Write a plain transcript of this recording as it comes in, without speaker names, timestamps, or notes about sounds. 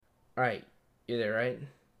right, you're there, right?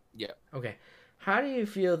 Yeah. Okay. How do you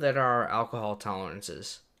feel that our alcohol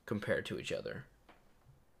tolerances compare to each other?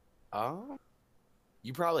 Oh,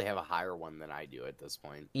 you probably have a higher one than I do at this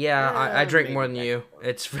point. Yeah, I drink more Maybe than next you. one.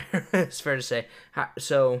 It's fair. It's fair to say.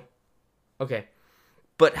 Okay,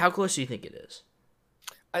 but how close do you think it is?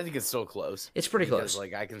 I think it's still close. It's pretty because, close,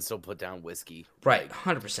 like, I can still put down whiskey, right?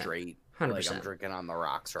 like, 100%, straight. hundred Like, I'm percent. drinking on the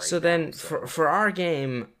rocks right So now. then, So for our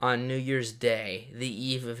game on New Year's Day, the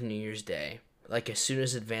eve of New Year's Day, like as soon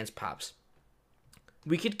as Advance pops,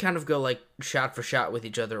 we could kind of go like shot for shot with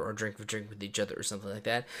each other, or drink for drink with each other, or something like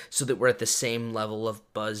that, so that we're at the same level of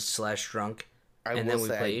buzz slash drunk, I and will then we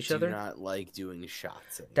say play I each do other. not like doing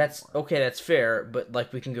shots anymore. That's okay. That's fair, but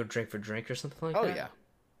like we can go drink for drink or something like Oh that. yeah.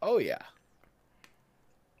 Oh yeah.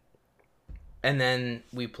 And then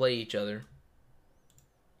we play each other,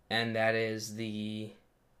 and that's the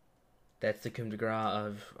coup de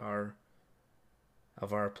grace of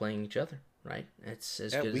our playing each other, right? It's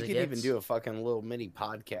as Yeah, good we as it could gets. even do a fucking little mini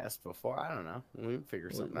podcast before. I don't know. We can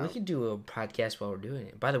figure something We out. could do a podcast while we're doing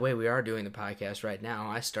it. By the way, we are doing the podcast right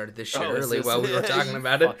now. I started this shit Oh, is early this- while we were talking You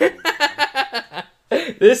about it. fucking-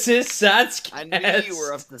 This is SotScast. I knew you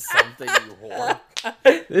were up to something, you whore.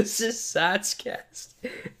 This is SotScast.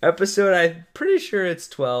 Episode, I'm pretty sure it's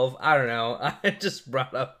 12. I don't know. I just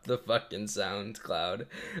brought up the fucking SoundCloud.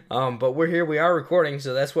 But we're here. We are recording,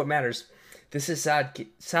 so that's what matters. This is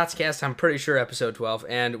SotScast, I'm pretty sure episode 12.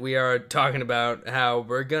 And we are talking about how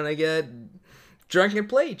we're going to get drunk and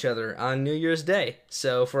play each other on New Year's Day.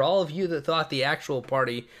 So for all of you that thought the actual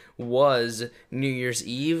party was New Year's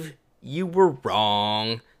Eve, you were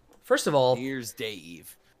wrong. First of all, New Year's Day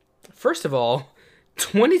Eve.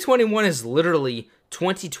 2021 is literally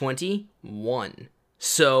 2021.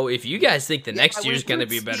 So if you guys think the next year's gonna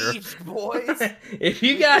be better, boys. if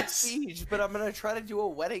you guys, Siege, but I'm gonna try to do a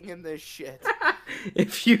wedding in this shit.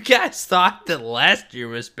 if you guys thought that last year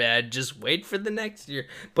was bad, just wait for the next year.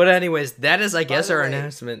 But anyways, that is, I guess, the our way,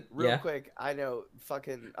 announcement. Real quick, I know,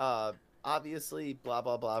 fucking, obviously, blah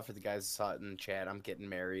blah blah. For the guys who saw it in the chat, I'm getting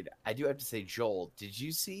married. I do have to say, Joel, did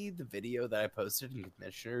you see the video that I posted in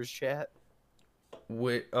Commissioner's chat?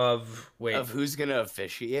 Wait. Of who's gonna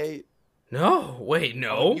officiate? No. Wait.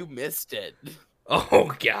 No. Oh, you missed it.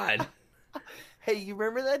 Oh God. Hey, you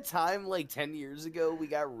remember that time like 10 years ago we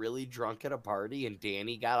got really drunk at a party and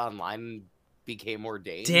Danny got online and became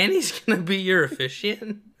ordained? Danny's gonna be your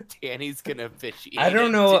officiant? Danny's gonna officiate. I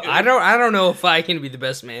don't know. Dude. I don't know if I can be the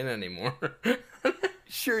best man anymore.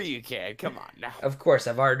 Sure you can. Come on now. Of course,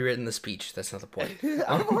 I've already written the speech. That's not the point.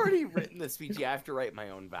 I've already written the speech. Yeah, I have to write my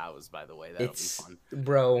own vows, by the way. That'll be fun.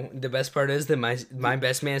 Bro, the best part is that my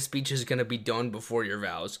best man speech is gonna be done before your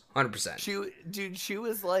vows. 100%. She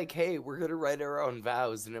was like, hey, we're gonna write our own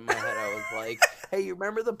vows. And in my head I was like, hey, you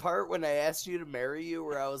remember the part when I asked you to marry you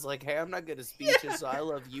where I was like, hey, I'm not good at speeches, so I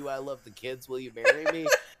love you, I love the kids, will you marry me?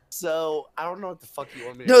 So I don't know what the fuck you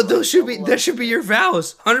want me to No, do. that should be your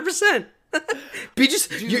vows. 100%. Be just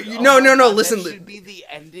Dude, no, God, listen. That should be the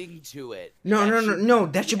ending to it. No.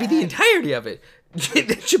 That should be the entirety of it.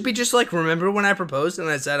 That should be just like, remember when I proposed and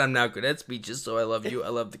I said I'm not good at speeches, so I love you, I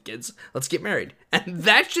love the kids, let's get married. And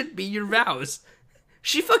that should be your vows.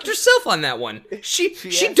 She fucked herself on that one. She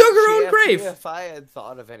dug her own grave. If I had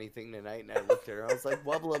thought of anything tonight and I looked at her, I was like,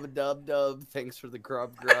 wubba lubba dub dub, thanks for the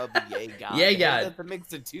grub, yay God. Yay God. That's a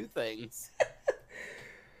mix of two things.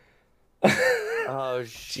 Oh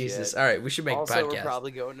shit! Jesus! All right, we should make also, a podcast. We're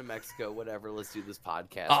probably going to Mexico. Whatever. Let's do this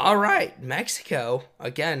podcast. All right, Mexico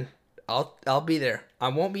again. I'll be there. I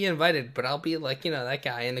won't be invited, but I'll be like, that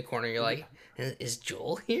guy in the corner. You're like, is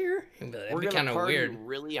Joel here? That'd be kind of weird.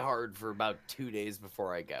 Really hard for about 2 days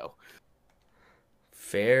before I go.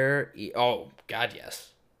 Fair. Oh God,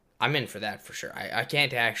 yes. I'm in for that for sure. I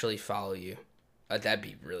can't actually follow you. That'd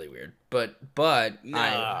be really weird. But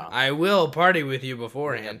nah. I will party with you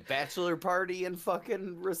beforehand. Bachelor party and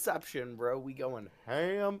fucking reception, bro. We going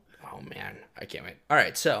ham. Oh man, I can't wait. All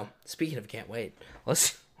right, so speaking of can't wait,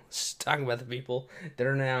 let's talk about the people that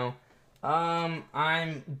are now. I'm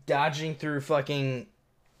dodging through fucking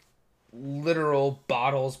literal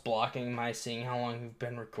bottles blocking my seeing how long we've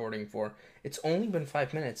been recording for. It's only been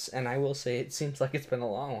 5 minutes, and I will say it seems like it's been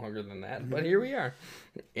a lot longer than that. But here we are,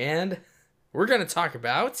 and we're going to talk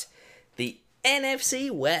about the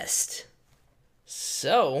NFC West.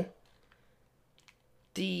 So,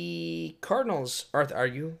 the Cardinals,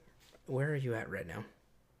 where are you at right now?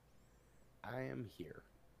 I am here.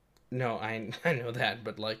 No, I know that,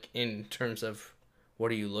 but like in terms of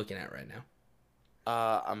what are you looking at right now?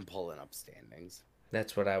 I'm pulling up standings.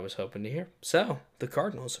 That's what I was hoping to hear. So, the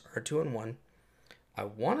Cardinals are 2-1. I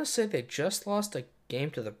want to say they just lost a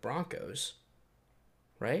game to the Broncos,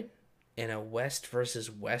 right? in a West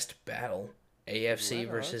versus West battle. AFC Let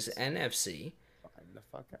versus us NFC. find the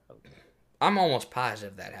fuck out. I'm almost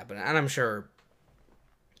positive that happened, and I'm sure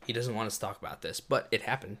he doesn't want us to talk about this, but it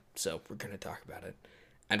happened, so we're going to talk about it.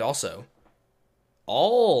 And also,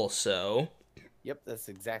 Yep, that's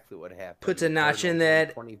exactly what happened. puts a notch in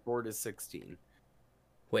Cardinals that. won 24-16.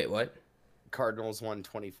 Wait, what? Cardinals won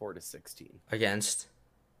 24-16. Against?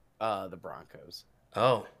 The Broncos.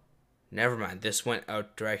 Oh, never mind. This went a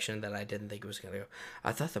direction that I didn't think it was going to go.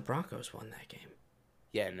 I thought the Broncos won that game.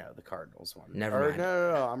 Yeah, no, the Cardinals won. Never mind.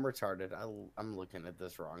 No, I'm retarded. I'm looking at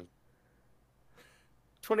this wrong.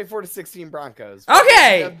 24-16 Broncos.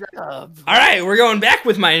 Okay! All right, we're going back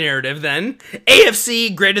with my narrative then.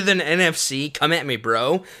 AFC greater than NFC. Come at me,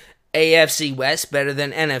 bro. AFC West better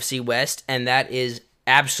than NFC West, and that is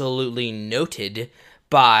absolutely noted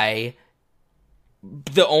by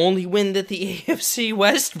the only win that the AFC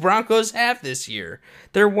West Broncos have this year.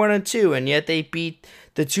 They're 1-2, and yet they beat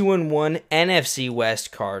the 2-1 NFC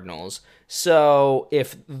West Cardinals. So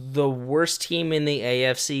if the worst team in the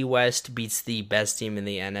AFC West beats the best team in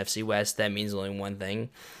the NFC West, that means only one thing,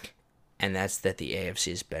 and that's that the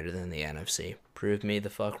AFC is better than the NFC. Prove me the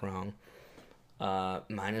fuck wrong.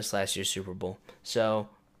 Minus last year's Super Bowl. So,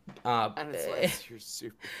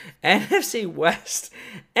 NFC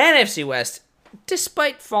West.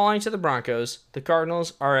 Despite falling to the Broncos, the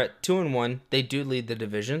Cardinals are at 2-1. They do lead the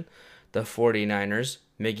division. The 49ers,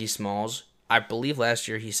 Miggy Smalls. I believe last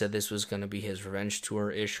year he said this was going to be his revenge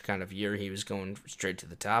tour-ish kind of year. He was going straight to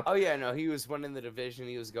the top. Oh, yeah, no, he was winning the division.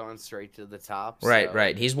 He was going straight to the top.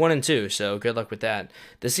 Right. He's 1-2, so good luck with that.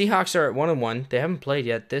 The Seahawks are at 1-1. They haven't played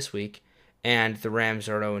yet this week. And the Rams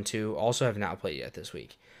are 0-2, also have not played yet this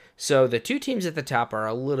week. So the two teams at the top are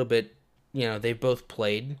a little bit, they both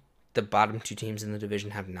played. The bottom two teams in the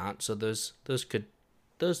division have not. So those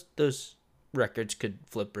records could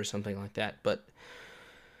flip or something like that. But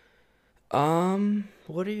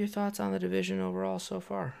what are your thoughts on the division overall so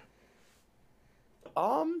far?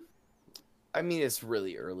 I mean, it's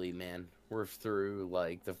really early, man. We're through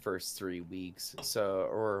the first 3 weeks,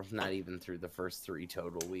 or not even through the first 3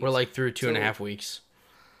 total weeks. We're through 2.5 weeks.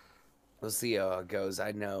 We'll see how it goes.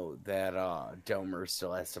 I know that Domer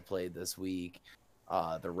still has to play this week.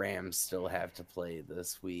 The Rams still have to play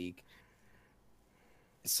this week.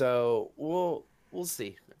 So we'll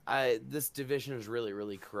see. This division is really,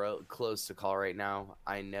 really close to call right now.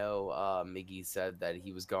 I know Miggy said that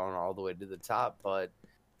he was going all the way to the top, but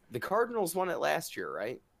the Cardinals won it last year,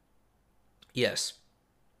 right? Yes.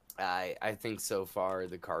 I think so far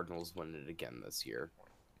the Cardinals win it again this year.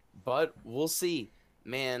 But we'll see.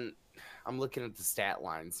 Man, I'm looking at the stat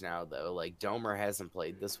lines now, though. Domer hasn't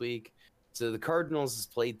played this week. So the Cardinals has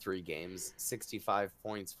played 3 games, 65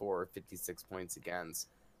 points for, 56 points against.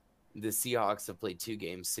 The Seahawks have played 2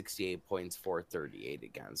 games, 68 points for, 38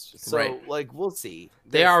 against. So, right. We'll see.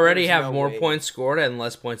 They already have more points scored and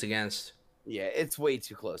less points against. Yeah, it's way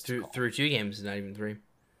too close to call. Through 2 games, not even 3.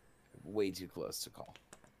 Way too close to call.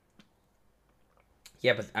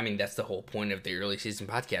 Yeah, but, I mean, that's the whole point of the early season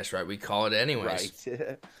podcast, right? We call it anyways.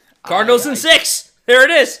 Right. Cardinals in 6! There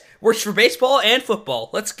it is! Works for baseball and football.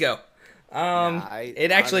 Let's go. It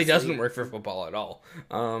actually honestly doesn't work for football at all.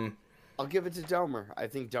 I'll give it to Domer. I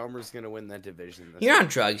think Domer's going to win that division. You're on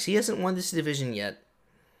drugs. He hasn't won this division yet.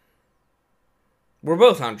 We're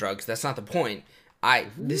both on drugs. That's not the point.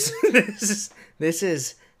 This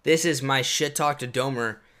is my shit talk to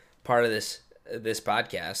Domer part of this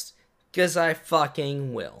podcast, because I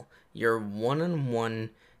fucking will. You're 1-1.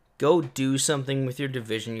 Go do something with your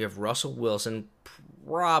division. You have Russell Wilson,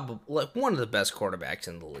 probably one of the best quarterbacks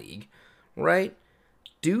in the league, right?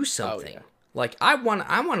 Do something. Oh, yeah. I want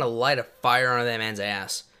to light a fire under that man's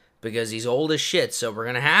ass, because he's old as shit. So we're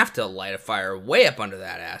gonna have to light a fire way up under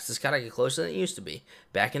that ass. It's gotta get closer than it used to be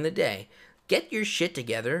back in the day. Get your shit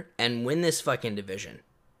together and win this fucking division.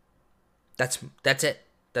 That's it.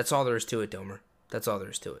 That's all there is to it, Domer. That's all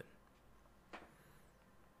there is to it.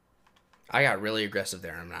 I got really aggressive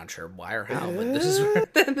there. I'm not sure why or how, but this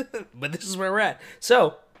is where we're at.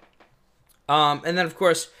 So, and then of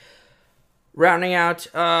course, rounding out.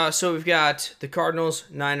 So we've got the Cardinals,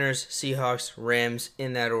 Niners, Seahawks, Rams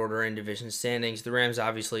in that order in division standings. The Rams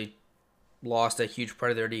obviously lost a huge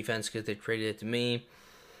part of their defense because they traded it to me.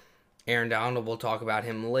 Aaron Donald, we'll talk about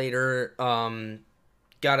him later.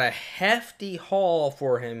 Got a hefty haul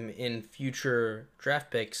for him in future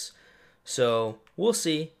draft picks. So we'll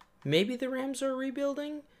see. Maybe the Rams are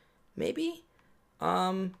rebuilding. Maybe.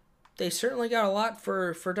 They certainly got a lot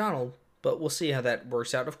for Donald, but we'll see how that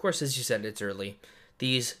works out. Of course, as you said, it's early.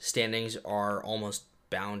 These standings are almost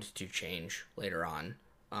bound to change later on.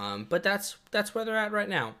 But that's where they're at right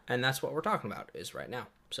now, and that's what we're talking about is right now.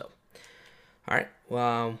 So, all right,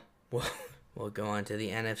 well, we'll go on to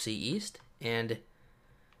the NFC East, and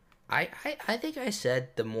I think I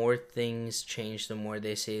said the more things change, the more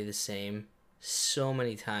they say the same so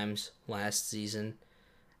many times last season,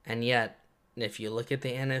 and yet if you look at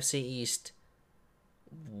the NFC East,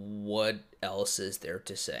 what else is there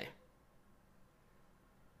to say?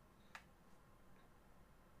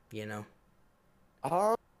 You know?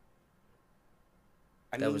 I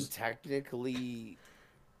That mean, was technically,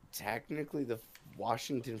 the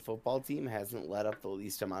Washington football team hasn't let up the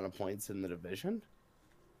least amount of points in the division.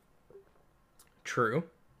 true.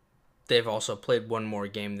 They've also played one more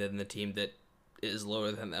game than the team that is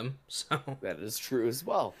lower than them, so That is true as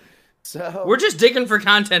well. So we're just digging for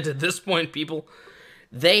content at this point, people.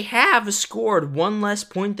 They have scored one less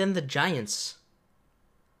point than the Giants.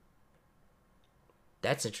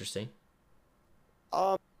 That's interesting.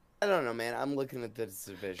 I don't know, man. I'm looking at this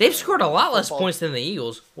division. They've scored a lot less points than the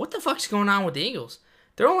Eagles. What the fuck's going on with the Eagles?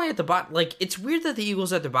 They're only at the bottom. Like, it's weird that the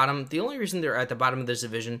Eagles are at the bottom. The only reason they're at the bottom of this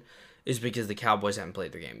division is because the Cowboys haven't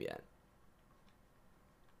played their game yet.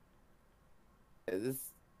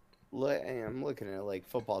 I'm looking at like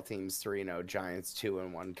football teams 3-0, Giants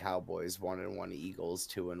 2-1, Cowboys 1-1, Eagles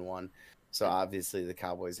 2-1. So obviously the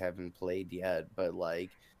Cowboys haven't played yet, but like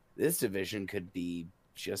this division could be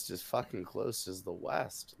just as fucking close as the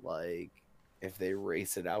West. Like if they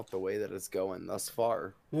race it out the way that it's going thus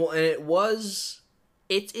far. Well, and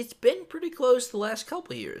it's been pretty close the last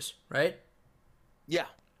couple of years, right? Yeah.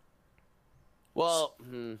 Well,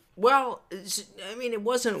 Well, I mean, it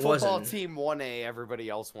wasn't football team 1A, everybody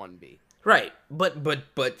else 1B. Right,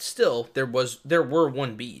 but still, there were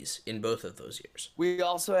 1Bs in both of those years. We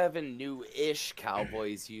also have a new-ish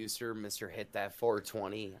Cowboys user, Mr. Hit That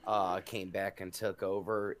 420, came back and took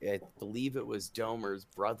over. I believe it was Domer's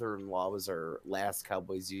brother-in-law was our last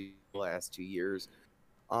Cowboys user the last 2 years.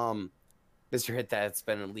 Mr. Hit That's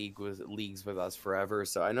been in leagues with us forever,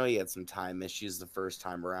 so I know he had some time issues the first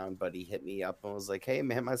time around, but he hit me up and was like, "Hey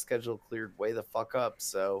man, my schedule cleared way the fuck up."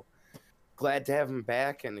 So glad to have him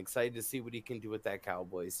back and excited to see what he can do with that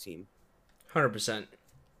Cowboys team. 100%.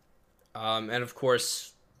 And of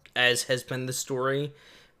course, as has been the story,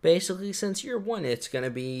 basically since year one, it's gonna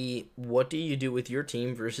be what do you do with your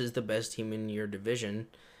team versus the best team in your division,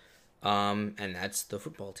 and that's the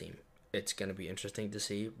football team. It's gonna be interesting to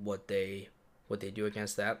see what they do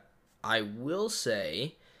against that. I will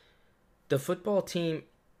say, the football team,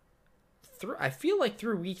 I feel like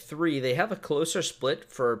through week 3 they have a closer split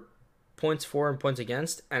for points for and points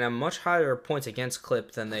against, and a much higher points against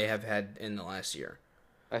clip than they have had in the last year.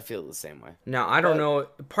 I feel the same way. Now I don't know.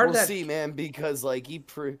 We'll see, man, because like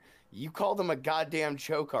you called him a goddamn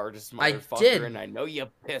choke artist, motherfucker, I did, and I know you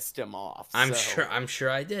pissed him off. I'm sure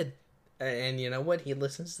I did. And you know what? He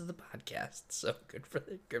listens to the podcast, so good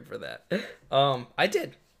for that. I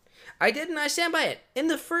did, and I stand by it. In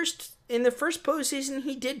the first postseason,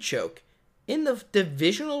 he did choke. In the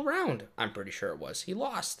divisional round, I'm pretty sure it was. He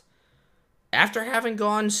lost after having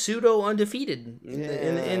gone pseudo undefeated.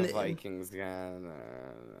 In the Vikings.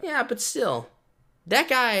 Yeah, but still, that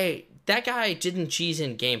guy didn't cheese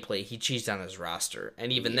in gameplay. He cheesed on his roster,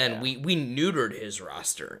 and even then, we neutered his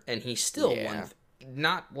roster, and he still won.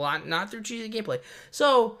 Not through cheesy gameplay.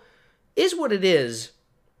 So, is what it is.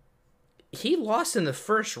 He lost in the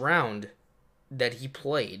first round that he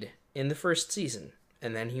played in the first season,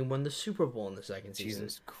 and then he won the Super Bowl in the second season.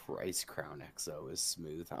 Jesus Christ, Crown XO is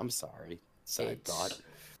smooth. I'm sorry. Side thought.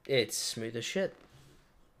 It's smooth as shit.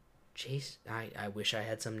 Jeez, I wish I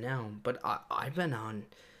had some now, but I've been on.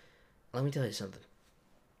 Let me tell you something.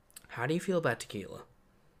 How do you feel about tequila?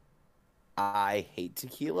 I hate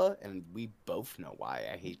tequila, and we both know why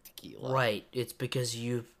I hate tequila. Right, it's because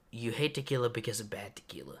you hate tequila because of bad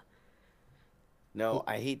tequila. No,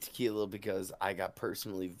 I hate tequila because I got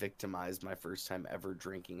personally victimized my first time ever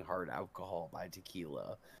drinking hard alcohol by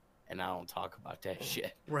tequila, and I don't talk about that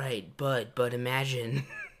shit. Right, but imagine,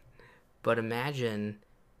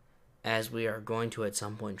 as we are going to at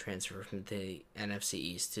some point transfer from the NFC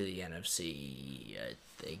East to the NFC, I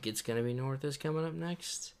think it's gonna be North is coming up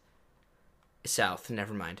next. South,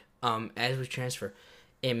 never mind. As we transfer,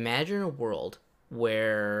 imagine a world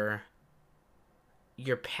where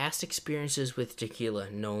your past experiences with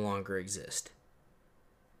tequila no longer exist.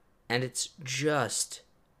 And it's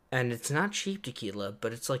not cheap tequila,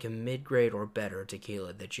 but it's like a mid-grade or better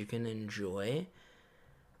tequila that you can enjoy.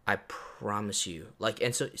 I promise you. Like,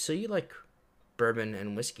 and so you like bourbon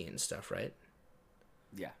and whiskey and stuff, right?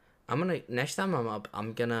 Yeah. Next time I'm up,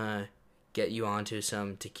 I'm gonna get you onto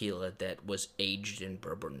some tequila that was aged in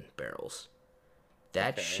bourbon barrels.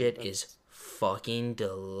 That Okay, shit is fucking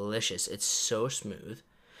delicious. It's so smooth.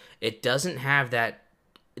 It doesn't have that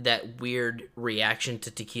weird reaction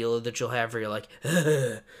to tequila that you'll have where you're like,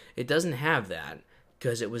 ugh. It doesn't have that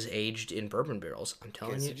because it was aged in bourbon barrels. I'm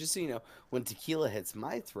telling okay. you. So just so you know, when tequila hits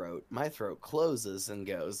my throat closes and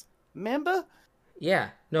goes, "Mamba." Yeah,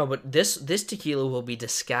 no, but this tequila will be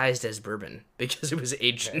disguised as bourbon because it was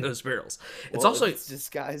aged in Okay. those barrels. It's Well, if also it's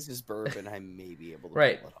disguised as bourbon, I may be able to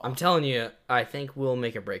right. pull it I'm off. telling you, I think we'll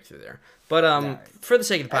make a breakthrough there. But All right. for the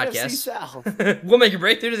sake of the NFC South. podcast, we'll make a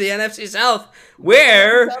breakthrough to the NFC South, Dub,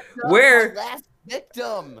 dub, dub, my where last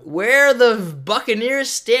victim. where the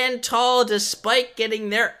Buccaneers stand tall despite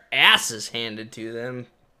getting their asses handed to them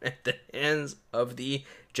at the hands of the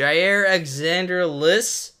Jair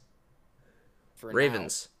Alexander-less For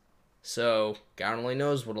Ravens. So, God only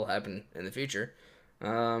knows what'll happen in the future.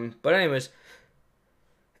 But anyways,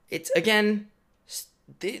 it's, again,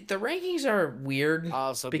 the rankings are weird. now.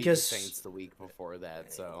 Also, because beat the Saints the week before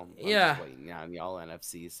that, so I'm Yeah. just waiting on y'all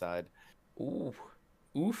NFC side. Ooh.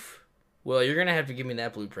 Oof. Well, you're going to have to give me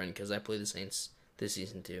that blueprint because I play the Saints this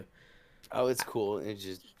season too. Oh, it's cool. It's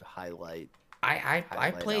just highlight. I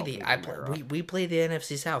play Alvin the Kamara. we play the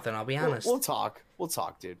NFC South, and I'll be honest. We'll talk. We'll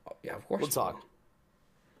talk, dude. Yeah, of course We'll talk. will.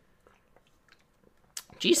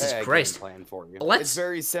 Jesus Hey, I got a Christ. plan for you. Let's- It's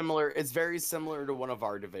very similar. It's very similar to one of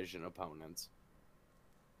our division opponents.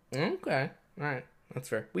 Okay. All right. That's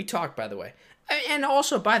fair. We talk, by the way. And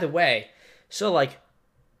also, by the way, so, like,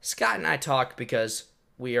 Scott and I talk because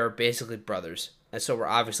we are basically brothers. And so we're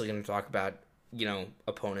obviously going to talk about,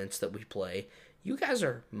 opponents that we play. You guys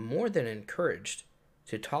are more than encouraged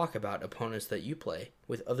to talk about opponents that you play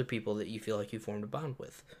with other people that you feel like you formed a bond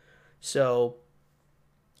with. So,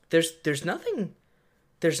 there's nothing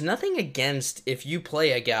against if you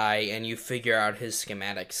play a guy and you figure out his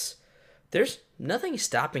schematics. There's nothing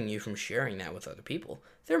stopping you from sharing that with other people.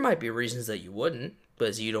 There might be reasons that you wouldn't,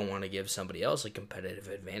 because you don't want to give somebody else a competitive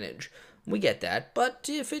advantage. We get that, but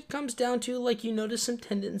if it comes down to, like, you notice some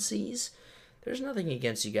tendencies, there's nothing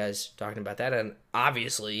against you guys talking about that. And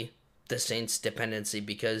obviously, the Saints' dependency,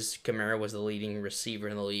 because Kamara was the leading receiver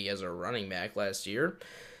in the league as a running back last year,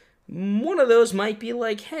 one of those might be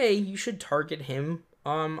like, hey, you should target him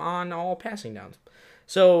on all passing downs.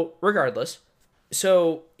 So, regardless,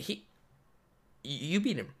 you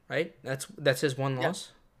beat him, right? That's his one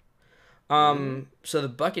loss. So the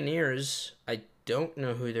Buccaneers, I don't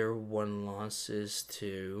know who their one loss is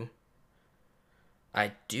to.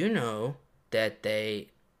 I do know that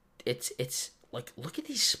it's like, look at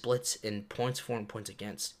these splits in points for and points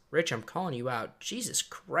against. Rich, I'm calling you out. Jesus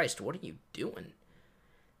Christ, what are you doing?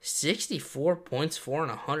 64 points for and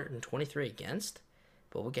 123 against?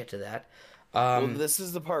 But we'll get to that. Well, this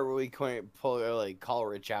is the part where we call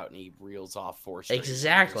Rich out and he reels off 4 straight.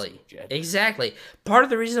 Exactly. Part of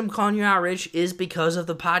the reason I'm calling you out, Rich, is because of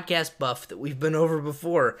the podcast buff that we've been over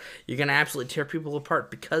before. You're going to absolutely tear people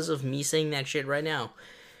apart because of me saying that shit right now.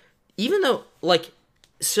 Even though,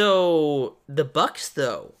 so the Bucks,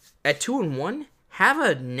 though, at 2-1, have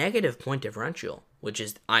a negative point differential, which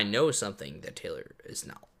is, I know, something that Taylor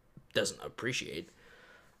doesn't appreciate.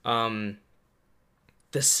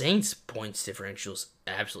 The Saints' points differential is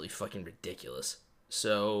absolutely fucking ridiculous.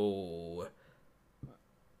 So,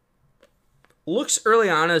 looks early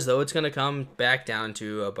on as though it's going to come back down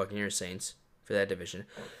to Buccaneers Saints for that division.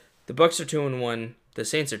 The Bucks are 2-1. The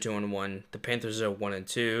Saints are 2-1. The Panthers are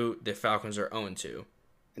 1-2. The Falcons are 0-2.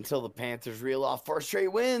 Until the Panthers reel off 4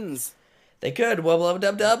 straight wins. They could.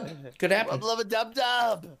 Wubba-lubba-dub-dub. Could happen.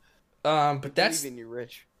 Wubba-lubba-dub-dub. But that's... Believe in you,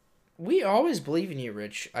 Rich. We always believe in you,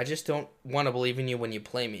 Rich. I just don't want to believe in you when you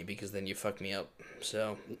play me, because then you fuck me up.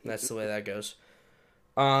 So, that's the way that goes.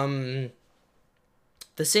 The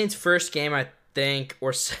Saints' first game, I think,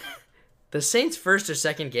 or the Saints' first or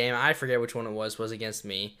second game, I forget which one it was against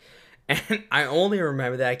me. And I only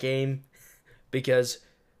remember that game because,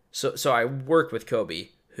 so I work with Kobe,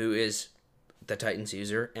 who is the Titans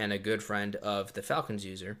user and a good friend of the Falcons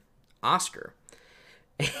user, Oscar.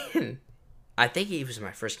 And I think it was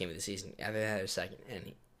my first game of the season. I think I had a second.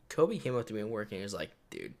 And Kobe came up to me at work and he was like,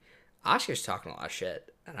 dude, Oscar's talking a lot of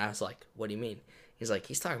shit. And I was like, what do you mean? He's like,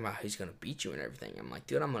 he's talking about how he's going to beat you and everything. I'm like,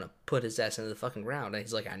 dude, I'm going to put his ass into the fucking ground. And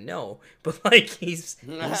he's like, I know. But, like, he's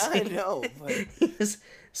I know. But...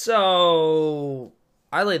 So,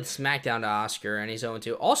 I laid the smack down to Oscar, and he's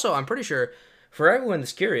 0-2. Also, I'm pretty sure, for everyone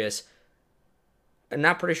that's curious, I'm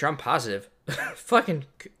not pretty sure, I'm positive, fucking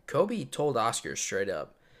Kobe told Oscar straight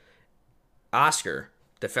up, Oscar,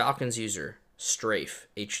 the Falcons user, Strafe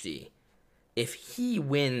HD, if he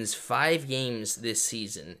wins 5 games this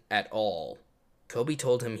season at all, Kobe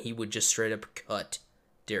told him he would just straight up cut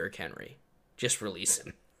Derrick Henry. Just release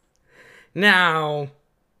him. Now,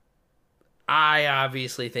 I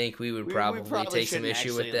obviously think we would probably take some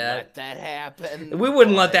issue with that. Let that happen. We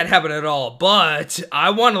wouldn't let that happen at all, but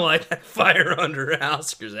I want to light that fire under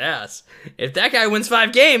Oscar's ass. If that guy wins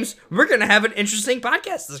 5 games, we're going to have an interesting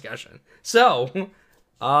podcast discussion. So,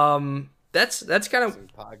 that's kind of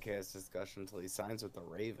podcast discussion until he signs with the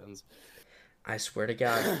Ravens. I swear to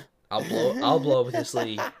God, I'll blow up with his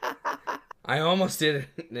league. I almost did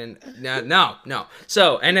it. No.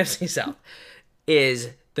 So, NFC South is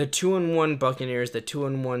the 2-1 Buccaneers, the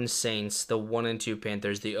 2-1 Saints, the 1-2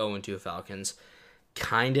 Panthers, the 0-2 Falcons.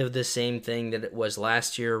 Kind of the same thing that it was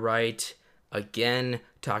last year, right? Again,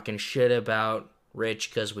 talking shit about Rich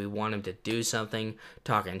because we want him to do something.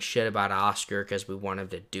 Talking shit about Oscar because we want him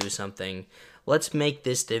to do something. Let's make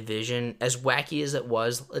this division, as wacky as it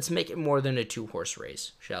was, let's make it more than a 2-horse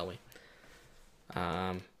race, shall we?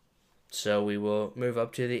 So we will move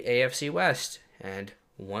up to the AFC West. And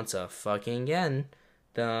once again,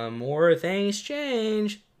 the more things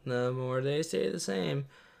change, the more they stay the same.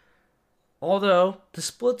 Although, the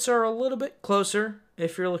splits are a little bit closer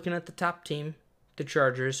if you're looking at the top team. The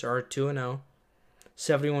Chargers are 2-0.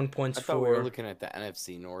 71 points I thought we were looking at the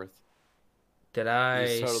NFC North. Did I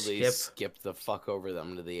you totally skipped the fuck over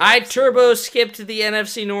them to the I NFC turbo North. skipped the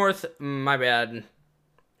NFC North. My bad.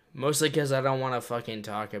 Mostly because I don't want to fucking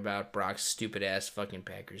talk about Brock's stupid ass fucking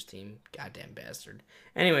Packers team. Goddamn bastard.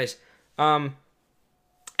 Anyways,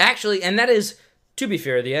 actually, and that is, to be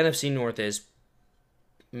fair, the NFC North is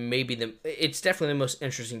it's definitely the most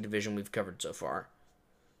interesting division we've covered so far.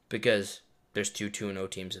 Because there's 2-0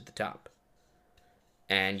 teams at the top.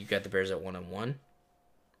 And you got the Bears at 1-1,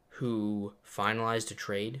 who finalized a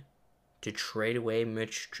trade to trade away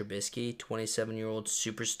Mitch Trubisky, 27-year-old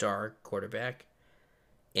superstar quarterback,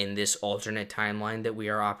 in this alternate timeline that we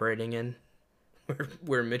are operating in,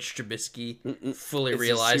 where Mitch Trubisky fully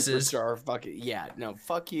realizes. Fuck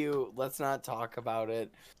you. Let's not talk about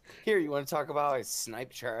it. Here, you want to talk about I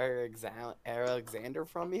sniped Jair Alexander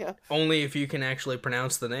from you? Only if you can actually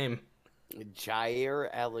pronounce the name.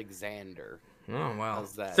 Jair Alexander. Oh, wow.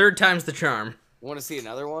 How's that? 3rd time's the charm. Want to see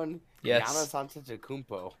another one? Yes. Giannis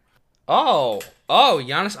Antetokounmpo. Oh,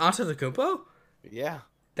 Giannis Antetokounmpo? Yeah.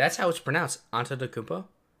 That's how it's pronounced. Antetokounmpo?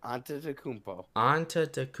 Antetokounmpo.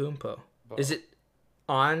 Antetokounmpo. Is it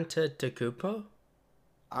Antetokounmpo?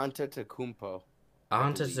 Antetokounmpo.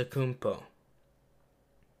 Antetokounmpo.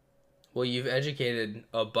 Well, you've educated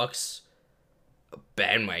a Bucks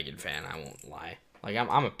bandwagon fan, I won't lie. Like,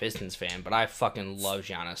 I'm a Pistons fan, but I fucking love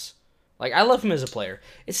Giannis. Like, I love him as a player.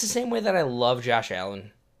 It's the same way that I love Josh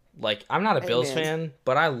Allen. Like, I'm not a Bills fan,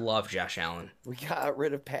 but I love Josh Allen. We got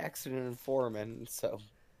rid of Paxton and Foreman, so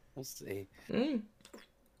we'll see.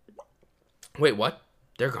 Wait, what?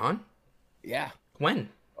 They're gone? Yeah. When?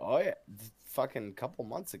 Oh, yeah. Fucking couple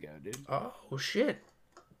months ago, dude. Oh, shit.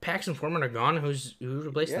 Paxton Foreman are gone? Who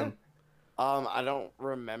replaced them? I don't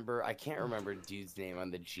remember. I can't remember dude's name on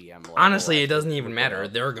the GM level. Honestly, it doesn't even matter.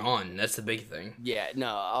 They're gone. That's the big thing. Yeah,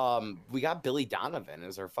 no. We got Billy Donovan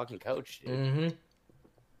as our fucking coach, dude. Mm-hmm.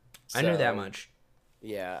 So, I knew that much.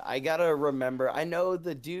 Yeah, I gotta remember. I know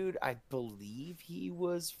the dude. I believe he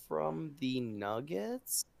was from the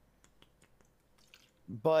Nuggets.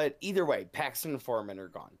 But either way, Paxton and Foreman are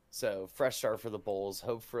gone. So, fresh start for the Bulls.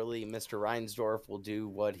 Hopefully, Mr. Reinsdorf will do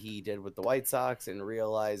what he did with the White Sox and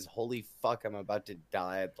realize, holy fuck, I'm about to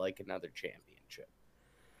die at like another championship.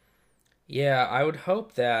 Yeah, I would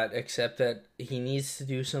hope that, except that he needs to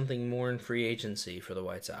do something more in free agency for the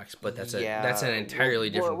White Sox. But that's an entirely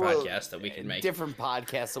different podcast that we can make. Different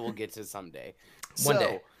podcast that we'll get to someday. One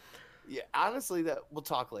day. Yeah, honestly, that we'll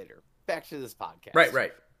talk later. Back to this podcast.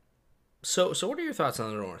 Right. So what are your thoughts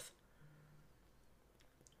on the North?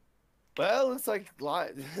 Well, looks like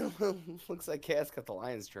Cass got the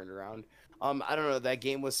Lions turned around. I don't know. That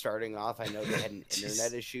game was starting off. I know they had an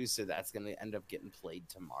internet issue, so that's going to end up getting played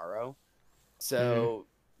tomorrow. So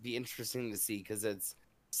be interesting to see because it's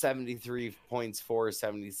 73 points for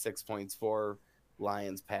 76 points for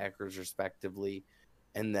Lions, Packers, respectively,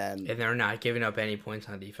 and they're not giving up any points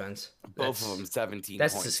on defense. Both of them 17.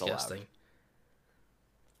 That's points disgusting. Allowed.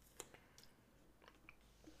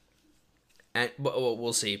 And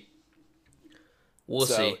we'll see. We'll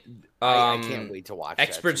see. I can't wait to watch.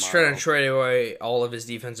 Experts trying to trade away all of his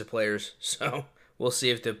defensive players, so we'll see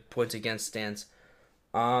if the points against stands.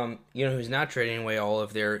 You know who's not trading away all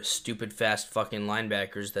of their stupid fast fucking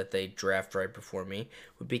linebackers that they draft right before me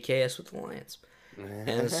would be KS with the Lions,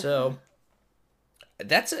 and so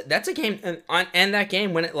that's a game. And that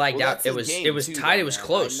game when it lagged out, it was tied. It was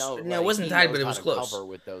close. No, it wasn't tied, but it was close. Cover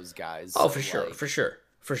with those guys. Oh, for sure.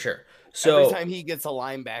 Every So time he gets a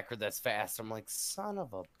linebacker that's fast, I'm like, son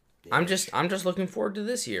of a I'm bitch. just looking forward to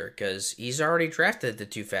this year because he's already drafted the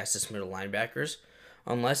 2 fastest middle linebackers.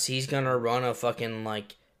 Unless he's gonna run a fucking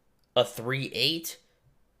like a 3.8,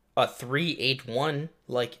 a 3.81,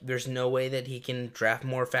 like there's no way that he can draft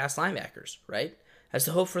more fast linebackers, right? That's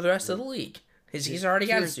the hope for the rest of the league. He's already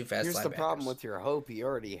got his 2 fast Here's the problem linebackers. with your hope. He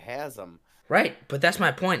already has them. Right, but that's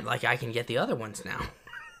my point. Like I can get the other ones now.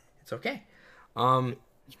 It's okay. Um,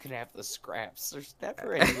 You can have the scraps. There's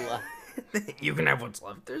never any left. you can have what's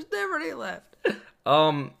left. There's never any left.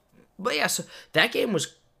 Um, but yeah, so that game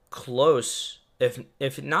was close.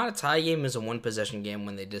 If not a tie game, is a 1 possession game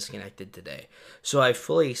when they disconnected today. So I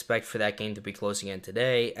fully expect for that game to be close again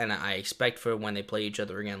today, and I expect for when they play each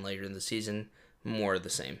other again later in the season, more of the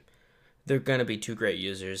same. They're gonna be 2 great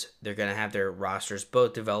users. They're gonna have their rosters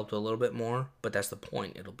both developed a little bit more, but that's the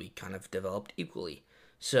point. It'll be kind of developed equally.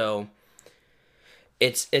 So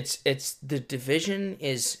it's the division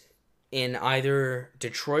is in either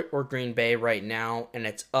Detroit or Green Bay right now, and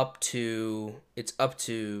it's up to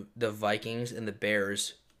the Vikings and the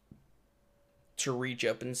Bears to reach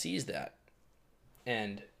up and seize that.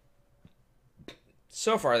 And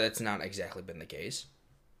so far that's not exactly been the case.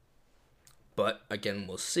 But again,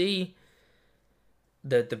 we'll see.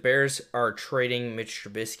 The Bears are trading Mitch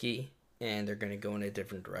Trubisky and they're going to go in a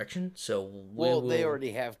different direction. So they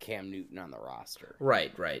already have Cam Newton on the roster.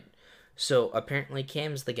 Right. So apparently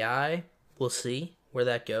Cam's the guy. We'll see where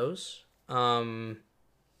that goes. And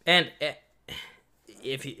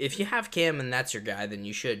if you have Cam and that's your guy, then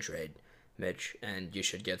you should trade Mitch and you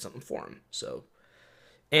should get something for him. So,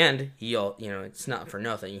 and it's not for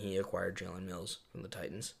nothing. He acquired Jalen Mills from the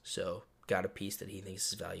Titans. So got a piece that he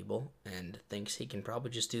thinks is valuable and thinks he can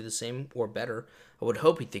probably just do the same or better. I would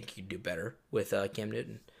hope he could do better with Cam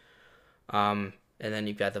Newton. And then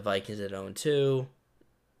you've got the Vikings at 0-2.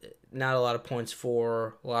 Not a lot of points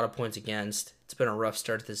for, a lot of points against. It's been a rough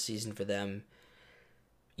start to the season for them.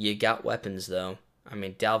 You got weapons, though. I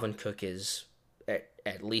mean, Dalvin Cook is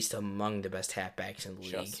at least among the best halfbacks in the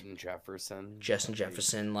league. Justin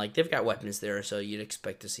Jefferson. Like, they've got weapons there, so you'd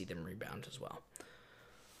expect to see them rebound as well.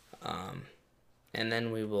 And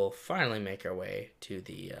then we will finally make our way to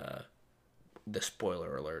the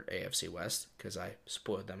spoiler alert AFC West, because I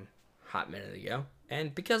spoiled them a hot minute ago.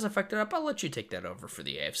 And because I fucked it up, I'll let you take that over for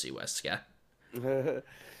the AFC West, Scott.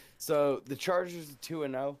 So the Chargers are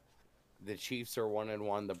 2-0. The Chiefs are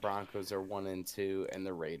 1-1. The Broncos are 1-2, and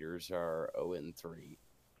the Raiders are 0-3.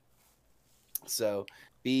 So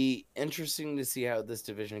be interesting to see how this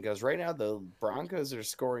division goes. Right now, the Broncos are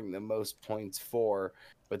scoring the most points for,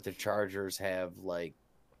 but the Chargers have like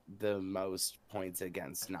the most points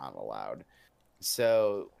against not allowed.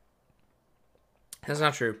 So that's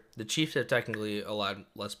not true. The Chiefs have technically allowed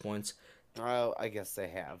less points. Oh, I guess they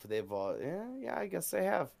have. They've all I guess they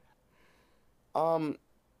have.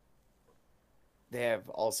 They have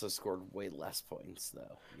also scored way less points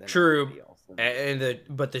though. True.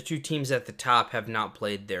 But the 2 teams at the top have not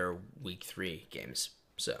played their week 3 games.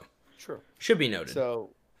 So true. Should be noted. So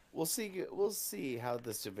we'll see how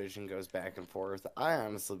this division goes back and forth. I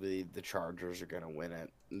honestly believe the Chargers are going to win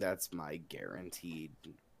it. That's my guaranteed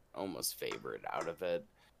almost favorite out of it.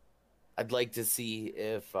 I'd like to see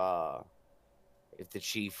if the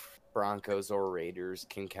Chiefs, Broncos, or Raiders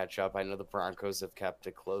can catch up. I know the Broncos have kept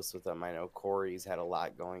it close with them. I know Corey's had a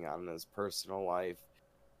lot going on in his personal life.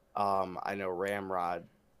 I know Ramrod,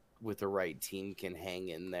 with the right team, can hang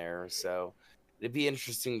in there. So it'd be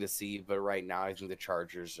interesting to see. But right now, I think the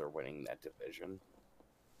Chargers are winning that division.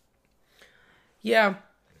 Yeah,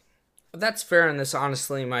 that's fair. And this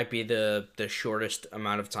honestly might be the shortest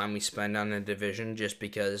amount of time we spend on a division, just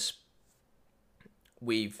because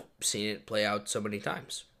we've seen it play out so many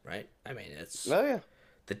times, right? I mean,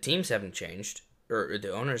 the teams haven't changed, or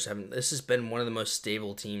the owners haven't. This has been one of the most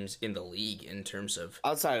stable teams in the league in terms of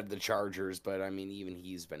outside of the Chargers, but I mean, even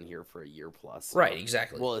he's been here for a year plus, right?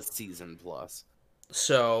 Exactly. Well, a season plus.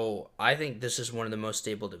 So I think this is one of the most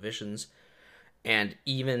stable divisions, and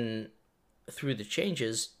even through the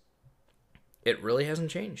changes, it really hasn't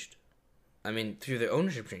changed. I mean, through the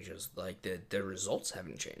ownership changes, like the results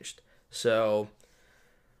haven't changed. So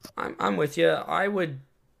I'm with you. I would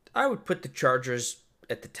put the Chargers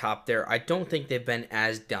at the top there. I don't think they've been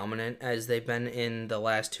as dominant as they've been in the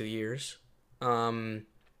last 2 years. But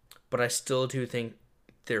I still do think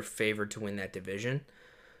they're favored to win that division.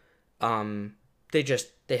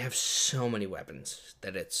 They have so many weapons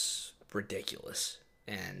that it's ridiculous.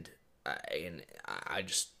 And I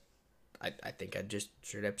think I'd just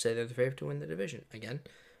straight up say they're the favorite to win the division. Again,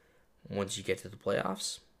 once you get to the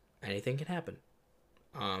playoffs, anything can happen.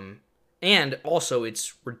 And also,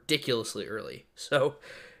 it's ridiculously early. So,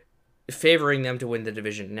 favoring them to win the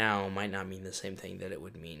division now might not mean the same thing that it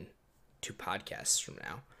would mean 2 podcasts from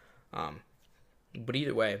now. But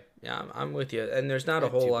either way, yeah, I'm with you. And there's not a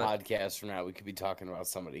whole lot. 2 podcasts from now, we could be talking about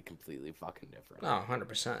somebody completely fucking different. Oh,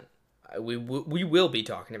 100%. We will be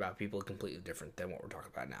talking about people completely different than what we're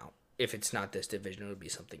talking about now. If it's not this division, it'll be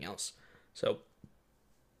something else. So,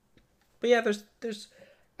 but yeah, there's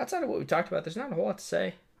outside of what we talked about, there's not a whole lot to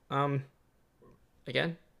say.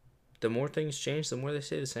 Again, the more things change, the more they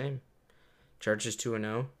stay the same. Chargers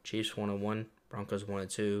 2-0, Chiefs 1-1, Broncos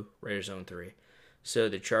 1-2, Raiders 0-3. So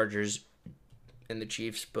the Chargers and the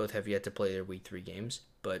Chiefs both have yet to play their Week 3 games,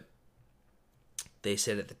 but they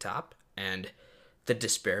sit at the top, and the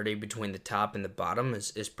disparity between the top and the bottom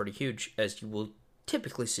is pretty huge, as you will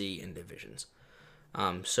typically see in divisions.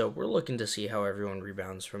 So we're looking to see how everyone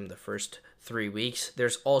rebounds from the first 3 weeks.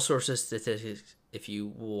 There's all sorts of statistics if you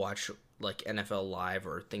watch like NFL Live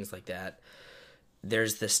or things like that.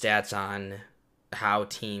 There's the stats on how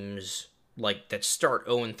teams like that start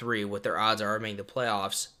 0-3, what their odds are of making the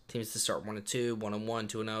playoffs. Teams that start 1-2, 1-1,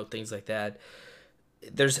 2-0, things like that.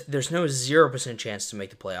 There's no 0% chance to make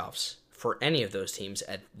the playoffs for any of those teams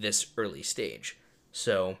at this early stage.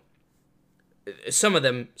 So some of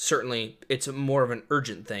them, certainly, it's more of an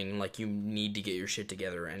urgent thing, like you need to get your shit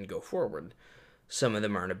together and go forward. Some of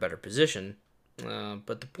them are in a better position.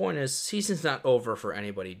 But the point is, season's not over for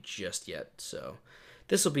anybody just yet. So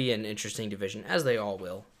this will be an interesting division, as they all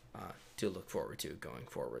will, to look forward to going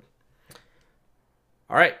forward.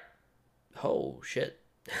 All right. Oh, shit.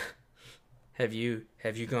 Have you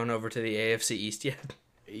gone over to the AFC East yet?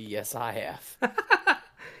 Yes, I have.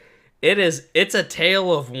 It's a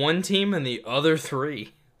tale of one team and the other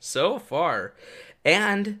 3 so far.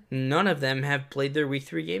 And none of them have played their Week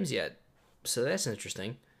 3 games yet. So that's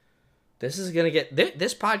interesting. This is going to get...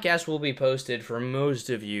 This podcast will be posted for most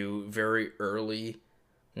of you very early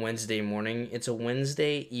Wednesday morning. It's a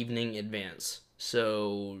Wednesday evening advance.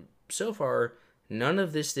 So far, none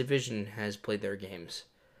of this division has played their games.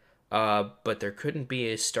 But there couldn't be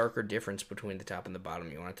a starker difference between the top and the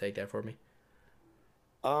bottom. You want to take that for me?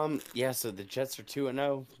 Yeah, so the Jets are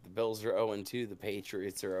 2-0, the Bills are 0-2, the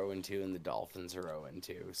Patriots are 0-2, and the Dolphins are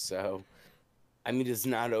 0-2. So, I mean, it's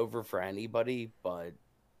not over for anybody, but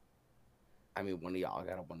I mean, one of y'all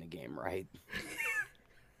gotta win a game, right?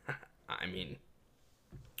 I mean,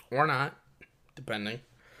 or not, depending.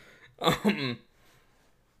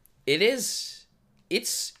 It's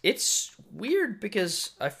weird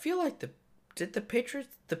because I feel like the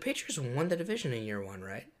Patriots won the division in year 1,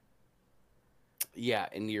 right? Yeah,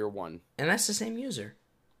 in year 1. And that's the same user.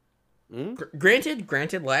 Mm-hmm.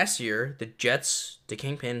 Granted, last year, the Jets, the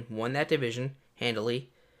Kingpin, won that division handily.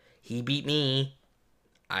 He beat me.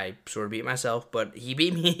 I sort of beat myself, but he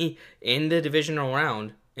beat me in the divisional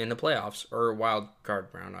round in the playoffs. Or wild card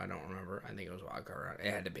round, I don't remember. I think it was wild card round.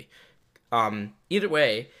 It had to be. Either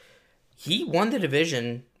way, he won the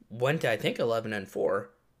division, went to, I think, 11-4.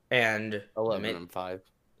 And 11-5.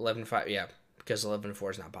 11-5, yeah. Because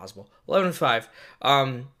 11-4 is not possible. 11-5,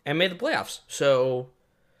 and made the playoffs. So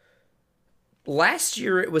last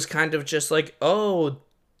year it was kind of just like, oh,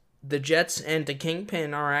 the Jets and the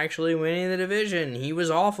Kingpin are actually winning the division. He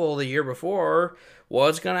was awful the year before.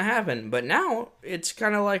 What's gonna happen? But now it's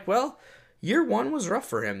kind of like, well, year 1 was rough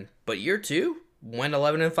for him, but year 2 went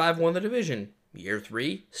 11-5, won the division. Year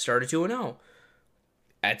 3 started 2-0.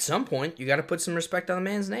 At some point, you got to put some respect on the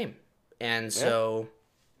man's name, and so.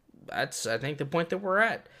 That's, I think, the point that we're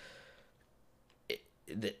at.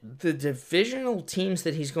 The divisional teams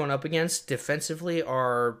that he's going up against defensively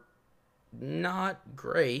are not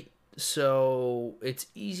great, so it's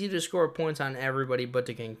easy to score points on everybody but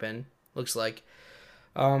the Kingpin, looks like.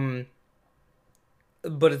 But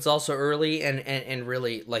it's also early, and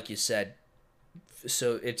really, like you said,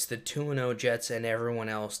 so it's the 2-0 Jets and everyone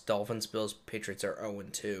else, Dolphins, Bills, Patriots are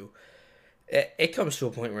 0-2. It comes to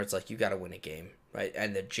a point where it's like, you got to win a game. Right,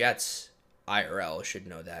 and the Jets, IRL, should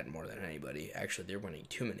know that more than anybody. Actually, they're winning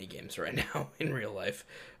too many games right now in real life.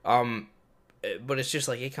 But it's just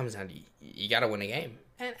like, it comes down to, you got to win a game.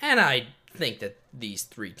 And I think that these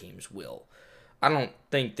 3 teams will. I don't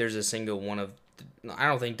think there's a single one of... I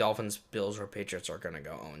don't think Dolphins, Bills, or Patriots are going to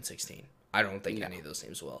go 0-16. I don't think any of those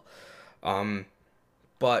teams will.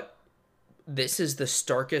 But this is the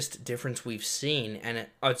starkest difference we've seen, and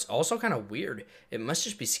it's also kind of weird. It must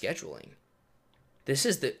just be scheduling. This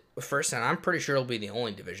is the first, and I'm pretty sure it'll be the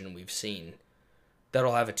only division we've seen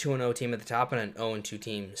that'll have a 2-0 team at the top and an 0-2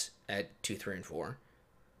 teams at 2, 3, and 4.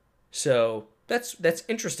 So that's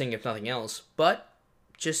interesting if nothing else, but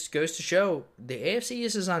just goes to show the AFC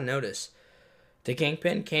is on notice. The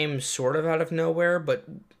Kingpin came sort of out of nowhere, but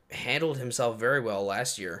handled himself very well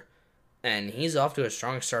last year. And he's off to a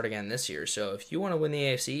strong start again this year. So if you want to win the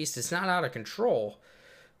AFC East, it's not out of control,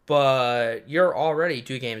 but you're already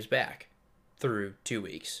 2 games back through 2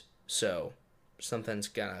 weeks. So something's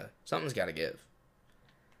gotta give.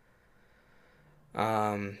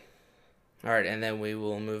 All right, and then we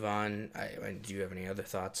will move on. Do you have any other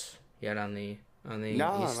thoughts yet on the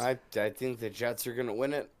No, East? I think the Jets are gonna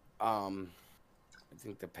win it. I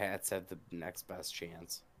think the Pats have the next best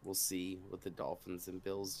chance. We'll see what the Dolphins and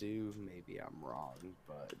Bills do. Maybe I'm wrong,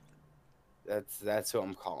 but that's who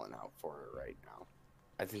I'm calling out for it right now.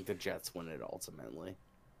 I think the Jets win it ultimately.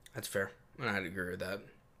 That's fair, and I'd agree with that.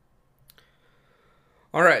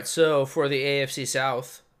 All right, so for the AFC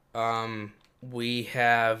South, we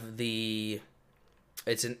have the.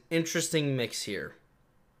 It's an interesting mix here.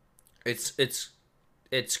 It's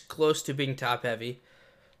close to being top heavy.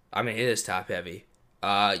 I mean, it is top heavy.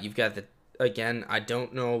 You've got the again. I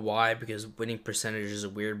don't know why because winning percentages are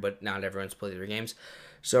weird, but not everyone's played their games.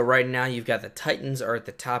 So right now you've got the Titans are at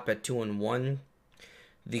the top at 2-1.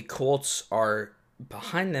 The Colts are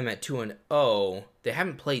behind them at 2-0. They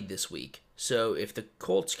haven't played this week, so if the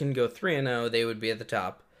Colts can go 3-0, they would be at the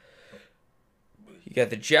top. You got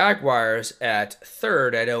the Jaguars at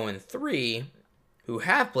third at 0-3, who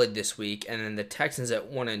have played this week, and then the Texans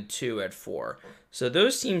at 1-2 at 4. So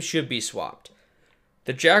those teams should be swapped.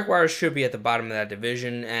 The Jaguars should be at the bottom of that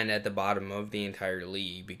division and at the bottom of the entire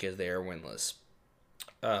league because they are winless.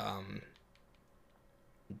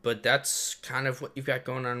 But that's kind of what you've got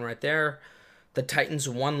going on right there. The Titans'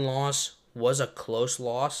 one loss was a close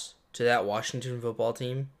loss to that Washington football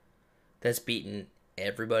team that's beaten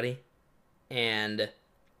everybody. And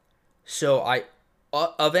so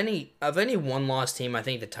of any one loss team, I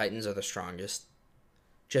think the Titans are the strongest.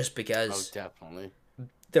 Just because definitely.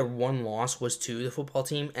 Their one loss was to the football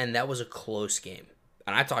team, and that was a close game.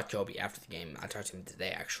 And I talked to Kobe after the game. I talked to him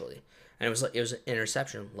today actually, and it was an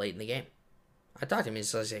interception late in the game. I talked to him.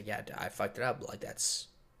 He's like, "Yeah, I fucked it up. Like that's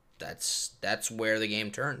where the game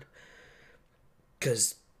turned,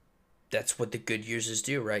 because that's what the good users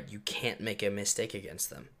do, right? You can't make a mistake against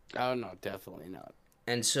them." Oh no, definitely not.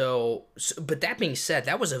 And so, but that being said,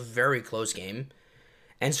 that was a very close game,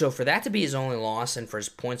 and so for that to be his only loss and for his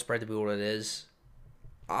point spread to be what it is,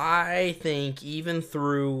 I think even if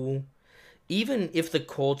the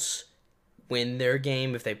Colts win their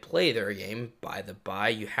game, if they play their game, by the by,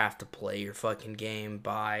 you have to play your fucking game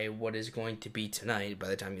by what is going to be tonight by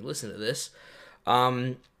the time you listen to this.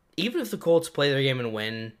 Even if the Colts play their game and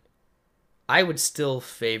win, I would still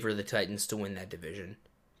favor the Titans to win that division.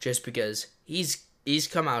 Just because he's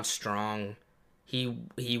come out strong.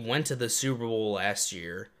 He went to the Super Bowl last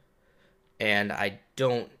year, and I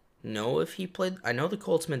don't know if he played. I know the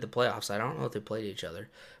Colts made the playoffs. I don't know if they played each other,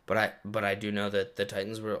 but I do know that the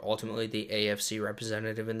Titans were ultimately the AFC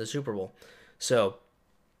representative in the Super Bowl. So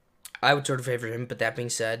I would sort of favor him. But that being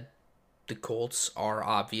said, the Colts are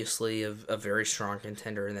obviously a very strong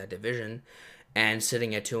contender in that division, and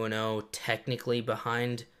sitting at 2-0, technically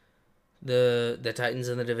behind the Titans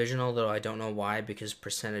in the division. Although I don't know why, because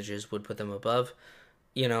percentages would put them above.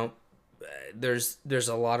 You know, there's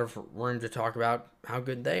a lot of room to talk about how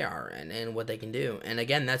good they are and what they can do. And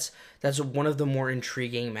again, that's one of the more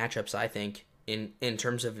intriguing matchups I think in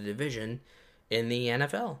terms of the division in the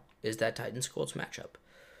NFL is that Titans Colts matchup.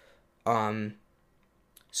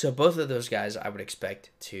 So both of those guys I would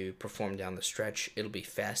expect to perform down the stretch. It'll be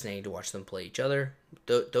fascinating to watch them play each other.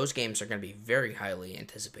 Those games are going to be very highly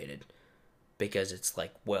anticipated because it's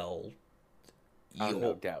like, well,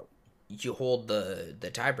 No doubt. You hold the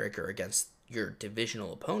tiebreaker against your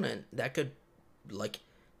divisional opponent, that could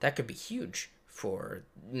be huge for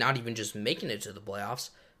not even just making it to the playoffs,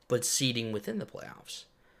 but seeding within the playoffs.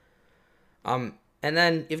 And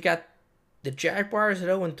then you've got the Jaguars at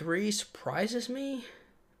 0-3 surprises me.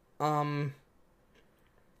 Elk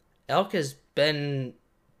has been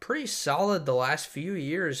pretty solid the last few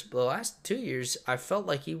years. The last 2 years, I felt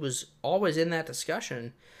like he was always in that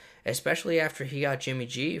discussion, especially after he got Jimmy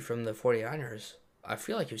G from the 49ers. I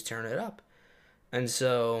feel like he was tearing it up. And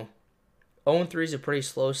so 0-3 is a pretty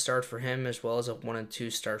slow start for him, as well as a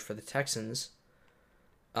 1-2 start for the Texans.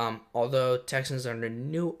 Although Texans are under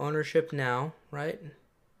new ownership now, right?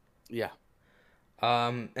 Yeah.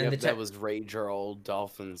 And that was Rage, our old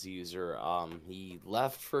Dolphins user. He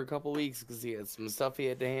left for a couple weeks because he had some stuff he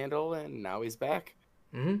had to handle, and now he's back.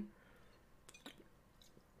 Mm-hmm.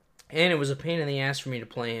 And it was a pain in the ass for me to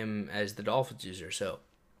play him as the Dolphins user. So,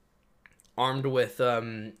 armed with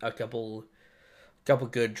a couple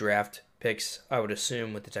good draft picks, I would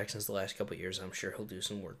assume with the Texans the last couple of years, I'm sure he'll do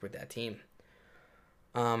some work with that team.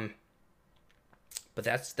 But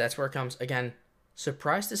that's where it comes. Again,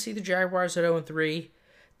 surprised to see the Jaguars at 0-3.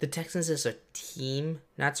 The Texans as a team,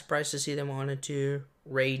 not surprised to see them 1-2.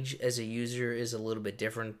 Rage as a user is a little bit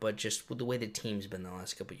different, but just with the way the team's been the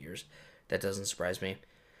last couple of years, that doesn't surprise me.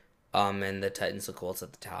 And the Titans, the Colts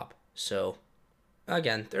at the top. So,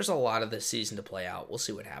 again, there's a lot of this season to play out. We'll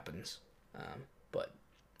see what happens.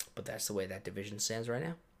 But that's the way that division stands right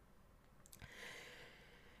now.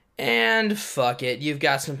 And fuck it, you've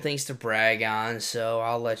got some things to brag on, so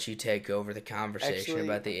I'll let you take over the conversation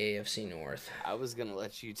about the AFC North. I was going to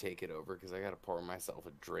let you take it over because I got to pour myself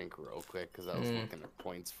a drink real quick because I was looking at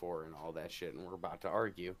points for and all that shit, and we're about to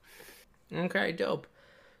argue. Okay, dope.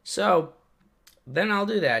 So, then I'll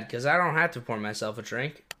do that because I don't have to pour myself a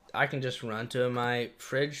drink. I can just run to my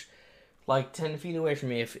fridge like 10 feet away from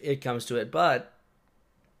me if it comes to it, but...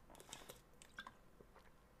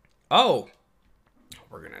 Oh!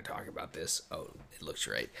 We're going to talk about this. Oh, it looks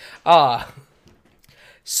right.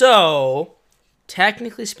 So,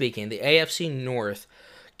 technically speaking, the AFC North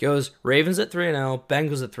goes Ravens at 3-0,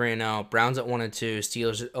 Bengals at 3-0, Browns at 1-2,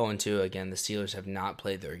 Steelers at 0-2. Again, the Steelers have not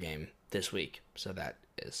played their game this week, so that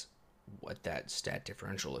is what that stat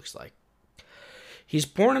differential looks like. He's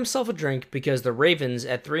pouring himself a drink because the Ravens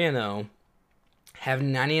at 3-0 have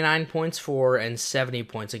 99 points for and 70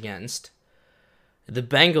 points against. The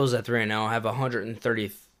Bengals at 3-0 have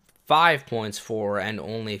 135 points for and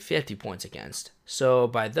only 50 points against. So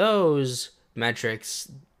by those metrics,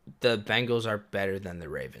 the Bengals are better than the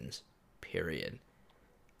Ravens. Period.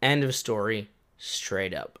 End of story.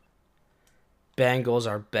 Straight up. Bengals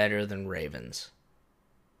are better than Ravens.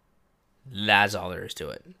 That's all there is to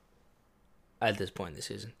it. At this point in the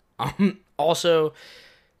season. Also,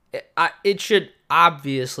 it should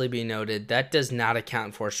obviously be noted that does not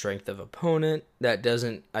account for strength of opponent. That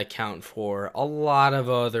doesn't account for a lot of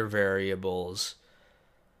other variables.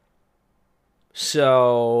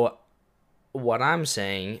 So, what I'm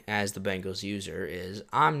saying as the Bengals user is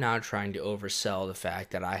I'm not trying to oversell the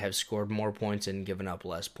fact that I have scored more points and given up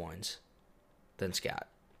less points than Scott.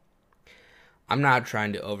 I'm not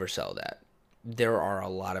trying to oversell that. There are a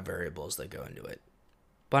lot of variables that go into it.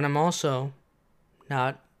 But I'm also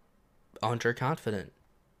not underconfident.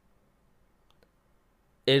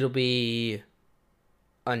 It'll be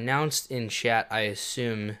announced in chat, I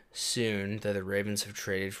assume, soon that the Ravens have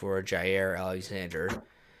traded for Jair Alexander.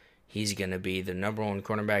 He's going to be the number one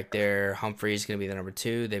cornerback there. Humphrey's going to be the number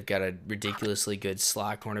 2. They've got a ridiculously good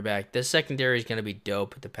slot cornerback. This secondary is going to be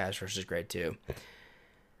dope. The pass rush is great too.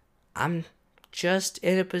 I'm just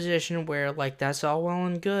in a position where, like, that's all well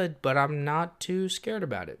and good, but I'm not too scared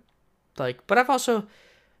about it. Like, but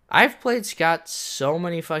I've played Scott so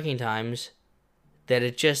many fucking times that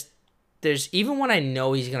it just, even when I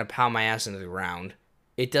know he's going to pound my ass into the ground,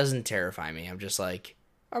 it doesn't terrify me. I'm just like,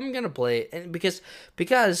 I'm going to play, and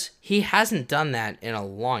because he hasn't done that in a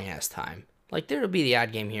long ass time. Like, there'll be the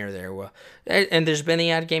odd game here or there, and there's been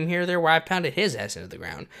the odd game here or there where I pounded his ass into the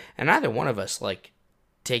ground, and neither one of us, like,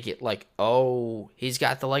 take it like, oh, he's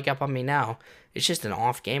got the leg up on me now. It's just an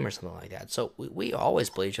off game or something like that. So we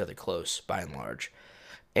always play each other close, by and large.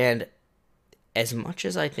 And as much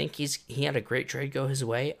as I think he had a great trade go his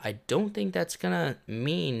way, I don't think that's going to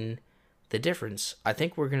mean the difference. I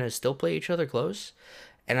think we're going to still play each other close,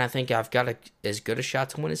 and I think I've got as good a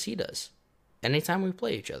shot to win as he does anytime we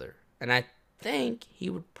play each other. And I think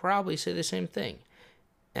he would probably say the same thing.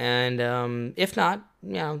 And if not,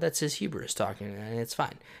 that's his hubris talking, and it's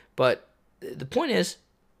fine. But the point is,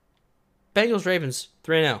 Bengals-Ravens,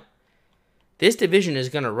 3-0. This division is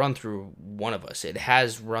going to run through one of us. It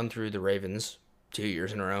has run through the Ravens 2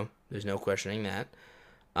 years in a row. There's no questioning that.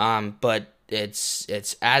 But it's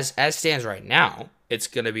as stands right now, it's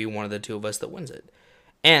going to be one of the two of us that wins it.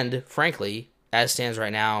 And, frankly, as stands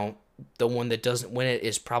right now, the one that doesn't win it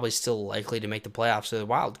is probably still likely to make the playoffs or the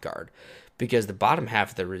wild card. Because the bottom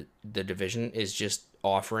half of the division is just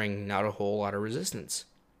offering not a whole lot of resistance.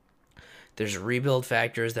 There's rebuild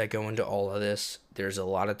factors that go into all of this. There's a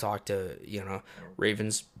lot of talk to,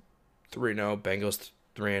 Ravens 3-0, Bengals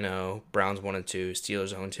 3-0, Browns 1-2,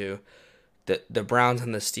 Steelers 0-2. The Browns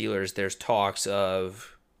and the Steelers, there's talks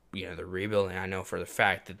of, the rebuilding. I know for the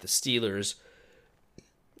fact that the Steelers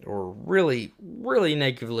were really, really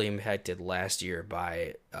negatively impacted last year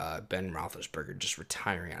by Ben Roethlisberger just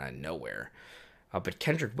retiring out of nowhere. But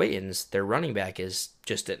Kendrick Williams, their running back, is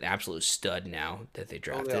just an absolute stud now that they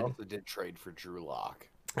drafted. They also did trade for Drew Lock.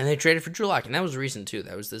 And they traded for Drew Lock, and that was recent too.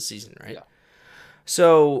 That was this season, right? Yeah.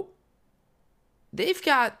 So they've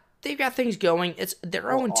got things going. They're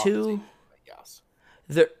 0-2. Yes.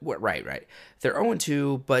 Right. They're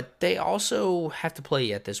 0-2, but they also have to play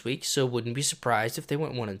yet this week, so wouldn't be surprised if they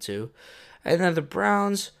went 1-2. And then the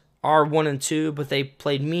Browns are 1-2, but they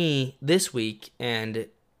played me this week, and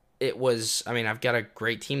it was. I mean, I've got a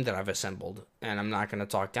great team that I've assembled, and I'm not going to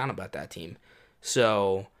talk down about that team.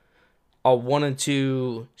 So a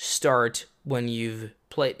 1-2 start when you've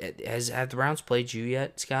played. Have the Browns played you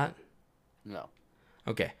yet, Scott? No.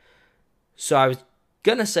 Okay. So I was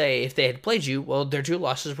gonna say if they had played you, well, their 2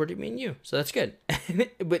 losses were to me and you, so that's good.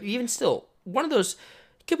 But even still, one of those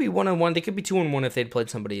could be 1-1. They could be 2-1 if they'd played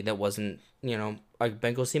somebody that wasn't, a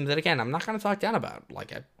Bengals team that, again, I'm not gonna talk down about.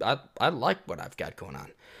 Like I like what I've got going on.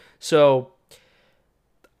 So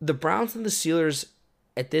the Browns and the Steelers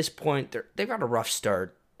at this point, they've got a rough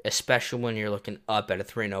start, especially when you're looking up at a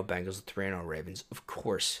 3-0 Bengals, a 3-0 Ravens. Of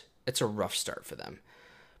course, it's a rough start for them,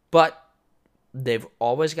 but they've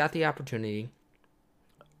always got the opportunity.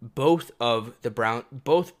 Both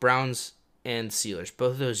Browns and Steelers,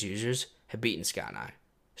 both of those users have beaten Scott and I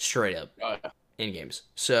straight up in games.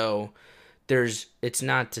 So it's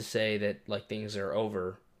not to say that like things are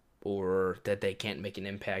over or that they can't make an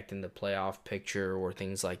impact in the playoff picture or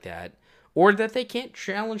things like that, or that they can't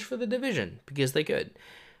challenge for the division, because they could.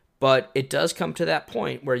 But it does come to that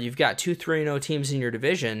point where you've got 2 3-0 teams in your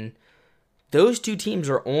division. Those 2 teams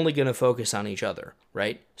are only going to focus on each other,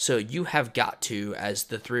 right? So you have got to, as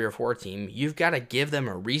the 3 or 4 team, you've got to give them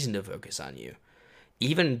a reason to focus on you.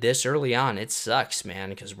 Even this early on, it sucks, man,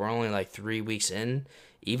 because we're only like 3 weeks in.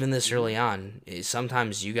 Even this early on,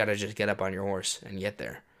 sometimes you got to just get up on your horse and get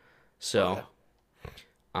there. So,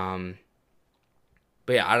 but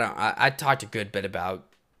yeah, I talked a good bit about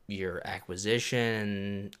your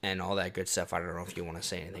acquisition and all that good stuff. I don't know if you want to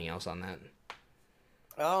say anything else on that.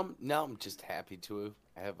 No, I'm just happy to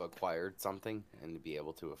have acquired something and to be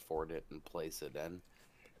able to afford it and place it in.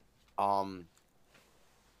 I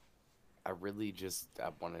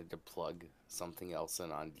wanted to plug something else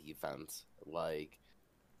in on defense. Like,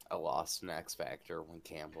 I lost an X Factor when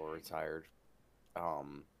Campbell retired.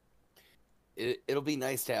 It'll be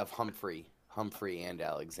nice to have Humphrey and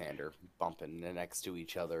Alexander bumping next to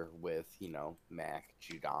each other with, Mac,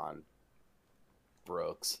 Judon,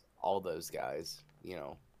 Brooks, all those guys,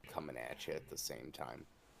 coming at you at the same time.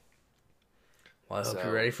 Well, I hope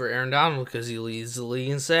you're ready for Aaron Donald, because he leads the league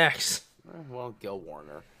in sacks. Well, Gil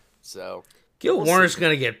Warner. So Gil Warner's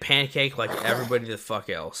going to get pancaked like everybody the fuck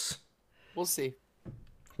else. We'll see.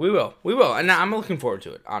 We will. And I'm looking forward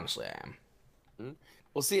to it. Honestly, I am. Mm-hmm.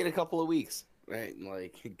 We'll see in a couple of weeks, right?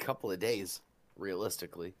 Like a couple of days,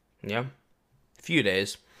 realistically. Yeah. A few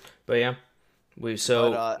days. But yeah.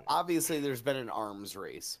 But obviously there's been an arms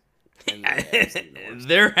race.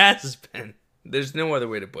 There has been. There's no other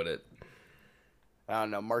way to put it. I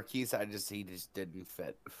don't know. Marquise, he just didn't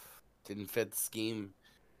fit. Didn't fit the scheme.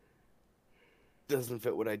 Doesn't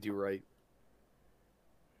fit what I do right.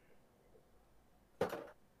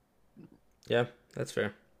 Yeah, that's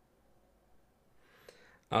fair.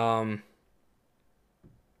 But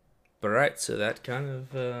all right, so that kind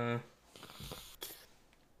of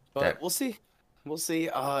But we'll see. We'll see.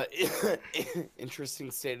 Interesting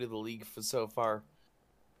state of the league for so far.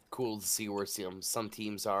 Cool to see where some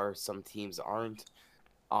teams are, some teams aren't.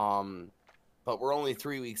 But we're only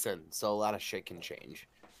 3 weeks in, so a lot of shit can change.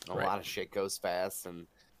 A lot of shit goes fast and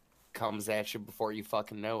comes at you before you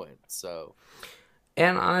fucking know it. So,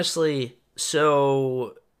 and honestly,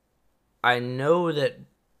 so I know that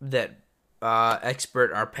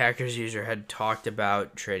Expert, our Packers user, had talked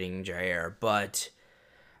about trading Jair, but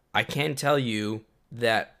I can tell you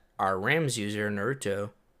that our Rams user, Naruto,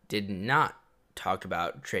 did not talk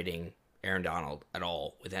about trading Aaron Donald at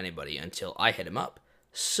all with anybody until I hit him up.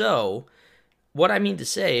 So, what I mean to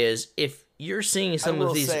say is, if you're seeing some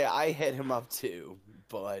of these... I will say I hit him up too,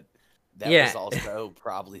 but that was also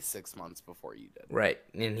probably 6 months before you did. Right,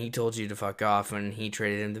 and he told you to fuck off, and he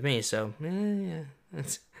traded him to me, so, yeah.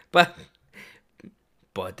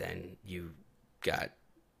 But then you got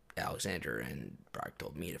Alexander, and Brock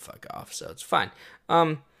told me to fuck off, so it's fine.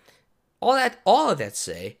 All of that to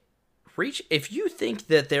say, if you think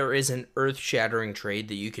that there is an earth-shattering trade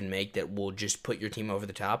that you can make that will just put your team over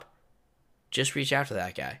the top, just reach out to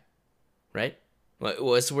that guy, right?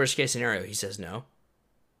 What's the worst case scenario? He says no.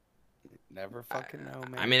 Never fucking know,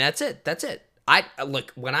 man. I mean, that's it. I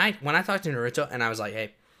look, when I talked to Naruto and I was like,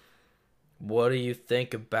 hey, what do you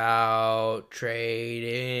think about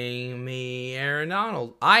trading me Aaron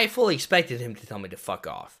Donald? I fully expected him to tell me to fuck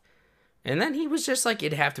off. And then he was just like,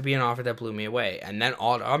 it'd have to be an offer that blew me away. And then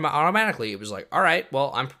automatically it was like, all right,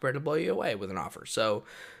 well, I'm prepared to blow you away with an offer. So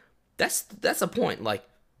that's the point. Like,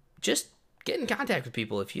 just get in contact with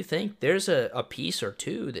people. If you think there's a piece or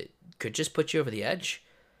two that could just put you over the edge,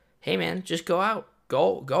 hey man, just go out.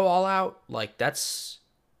 Go all out. Like,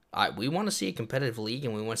 we want to see a competitive league,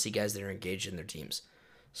 and we want to see guys that are engaged in their teams.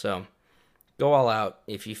 So go all out.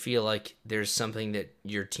 If you feel like there's something that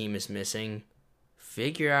your team is missing,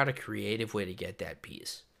 figure out a creative way to get that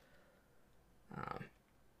piece.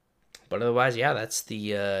 But otherwise, yeah, that's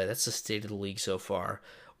the state of the league so far.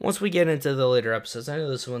 Once we get into the later episodes, I know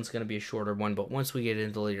this one's going to be a shorter one, but once we get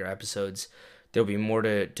into the later episodes, there'll be more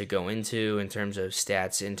to go into in terms of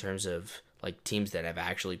stats, in terms of like teams that have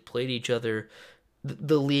actually played each other.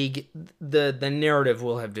 The league, the narrative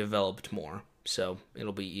will have developed more, so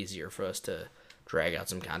it'll be easier for us to drag out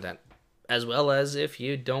some content. As well as if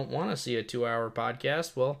you don't want to see a 2-hour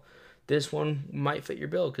podcast, well, this one might fit your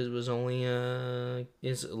bill because it was only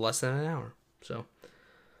is less than an hour. So,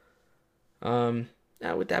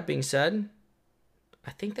 now with that being said,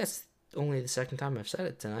 I think that's only the second time I've said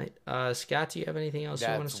it tonight. Scott, do you have anything else you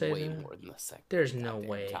want to say? That's way more than the second. There's no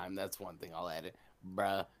way. Time. That's one thing I'll add it.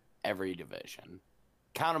 Bruh, every division.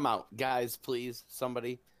 Count them out. Guys, please.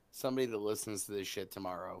 Somebody that listens to this shit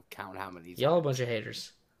tomorrow, count how many times. Y'all a bunch of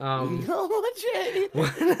haters. No bunch of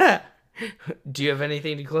haters. Do you have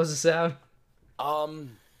anything to close us out?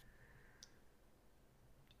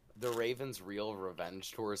 The Ravens' real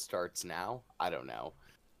revenge tour starts now. I don't know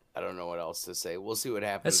what else to say. We'll see what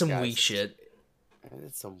happens. That's some guys. weak shit.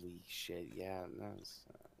 It's some weak shit. Yeah.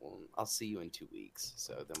 Well, I'll see you in 2 weeks.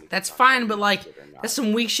 So then that's fine, but like, that's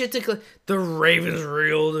some weak shit to. The Ravens'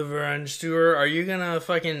 real revenge tour. Are you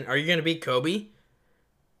gonna beat Kobe?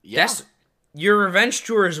 Yeah. Your revenge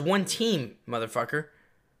tour is one team, motherfucker.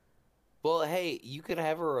 Well, hey, you could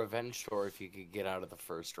have a revenge tour if you could get out of the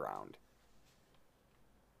first round.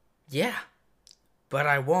 Yeah, but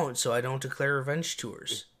I won't, so I don't declare revenge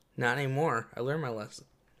tours. Not anymore. I learned my lesson.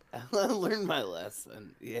 I learned my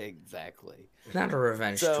lesson. Yeah, exactly. Not a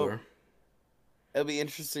revenge tour. It'll be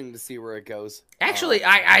interesting to see where it goes. Actually,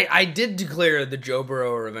 I did declare the Joe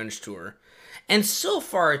Burrow revenge tour, and so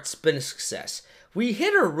far it's been a success. We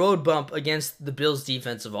hit a road bump against the Bills'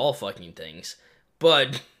 defense of all fucking things,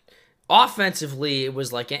 but offensively it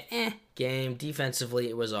was like an game. Defensively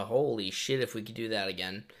it was a holy shit if we could do that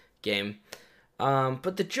again game.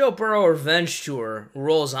 But the Joe Burrow revenge tour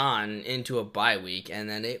rolls on into a bye week, and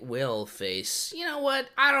then it will face, you know what?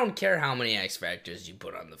 I don't care how many X Factors you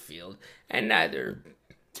put on the field, and neither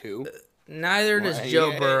does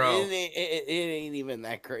Joe Burrow. It ain't even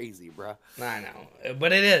that crazy, bro. I know,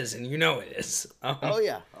 but it is, and you know it is. Oh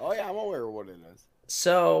yeah, I'm aware of what it is.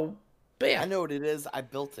 So, but yeah. I know what it is. I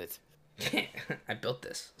built it. I built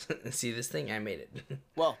this. See this thing? I made it.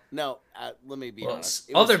 Well, no. Let me be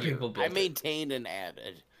honest. Other people built it. I maintained and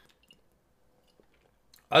added.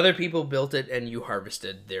 Other people built it, and you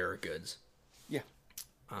harvested their goods. Yeah.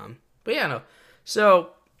 But yeah, no.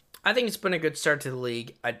 So I think it's been a good start to the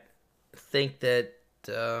league. I think that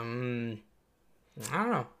I don't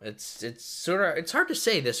know. It's hard to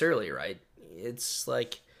say this early, right? It's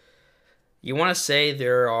like, you want to say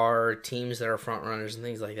there are teams that are front runners and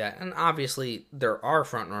things like that, and obviously there are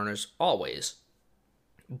front runners always,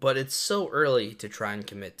 but it's so early to try and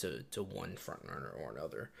commit to one front runner or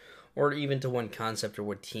another, or even to one concept or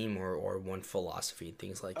one team or one philosophy and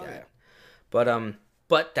things like that. Yeah.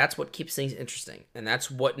 But that's what keeps things interesting, and that's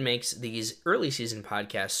what makes these early season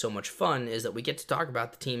podcasts so much fun, is that we get to talk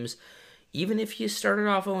about the teams, even if you started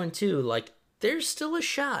off 0-2, like, there's still a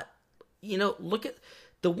shot. You know, look at.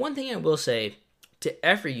 The one thing I will say to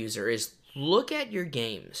every user is, look at your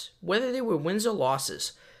games, whether they were wins or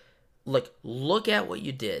losses. Like, look at what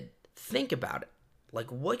you did. Think about it.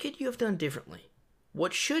 Like, what could you have done differently?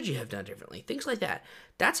 What should you have done differently? Things like that.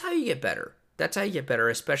 That's how you get better. That's how you get better,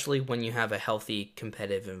 especially when you have a healthy,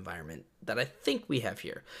 competitive environment that I think we have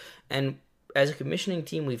here. And as a commissioning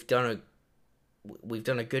team, we've done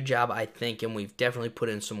a good job, I think, and we've definitely put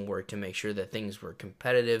in some work to make sure that things were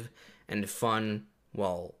competitive and fun,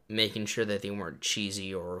 while making sure that they weren't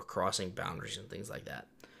cheesy or crossing boundaries and things like that.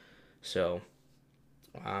 So,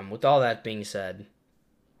 with all that being said,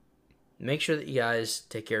 make sure that you guys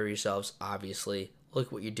take care of yourselves, obviously. Look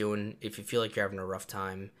what you're doing. If you feel like you're having a rough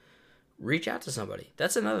time, reach out to somebody.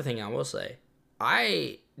 That's another thing I will say.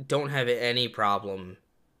 I don't have any problem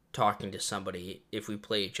talking to somebody if we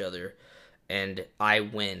play each other and I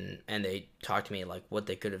win and they talk to me like what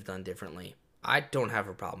they could have done differently. I don't have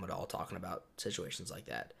a problem at all talking about situations like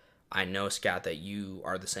that. I know, Scott, that you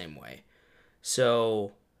are the same way.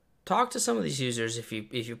 So talk to some of these users. If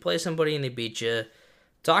you play somebody and they beat you,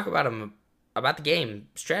 talk about them, about the game,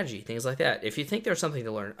 strategy, things like that. If you think there's something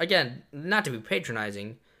to learn, again, not to be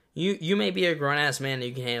patronizing, You may be a grown ass man and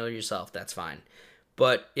you can handle yourself. That's fine.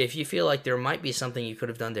 But if you feel like there might be something you could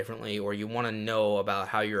have done differently, or you want to know about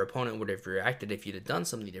how your opponent would have reacted if you'd have done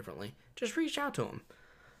something differently, just reach out to him.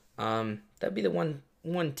 That'd be the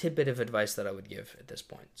one tidbit of advice that I would give at this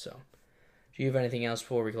point. So, do you have anything else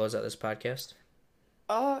before we close out this podcast?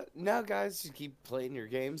 No, guys, just keep playing your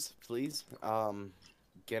games, please.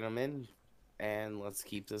 Get them in, and let's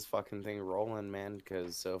keep this fucking thing rolling, man.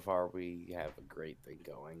 Because so far we have a great thing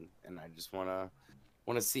going, and I just wanna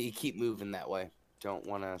see keep moving that way. Don't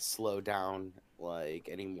want to slow down like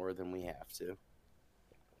any more than we have to.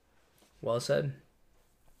 Well said.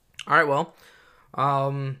 All right, well,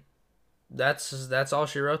 that's all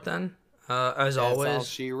she wrote then. As always, that's all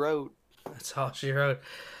she wrote. That's all she wrote.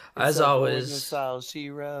 As always, that's all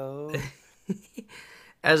she wrote.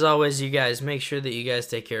 As always, you guys make sure that you guys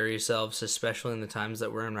take care of yourselves, especially in the times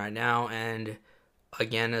that we're in right now. And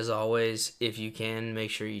again, as always, if you can,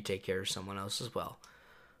 make sure you take care of someone else as well.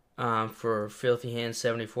 For Filthy Hands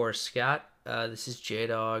 74 Scott, this is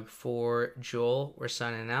J-Dog for Joel. We're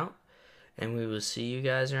signing out, and we will see you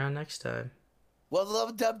guys around next time. Well,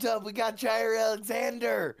 love dub, we got Jair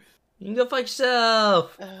Alexander. You can go fuck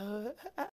yourself.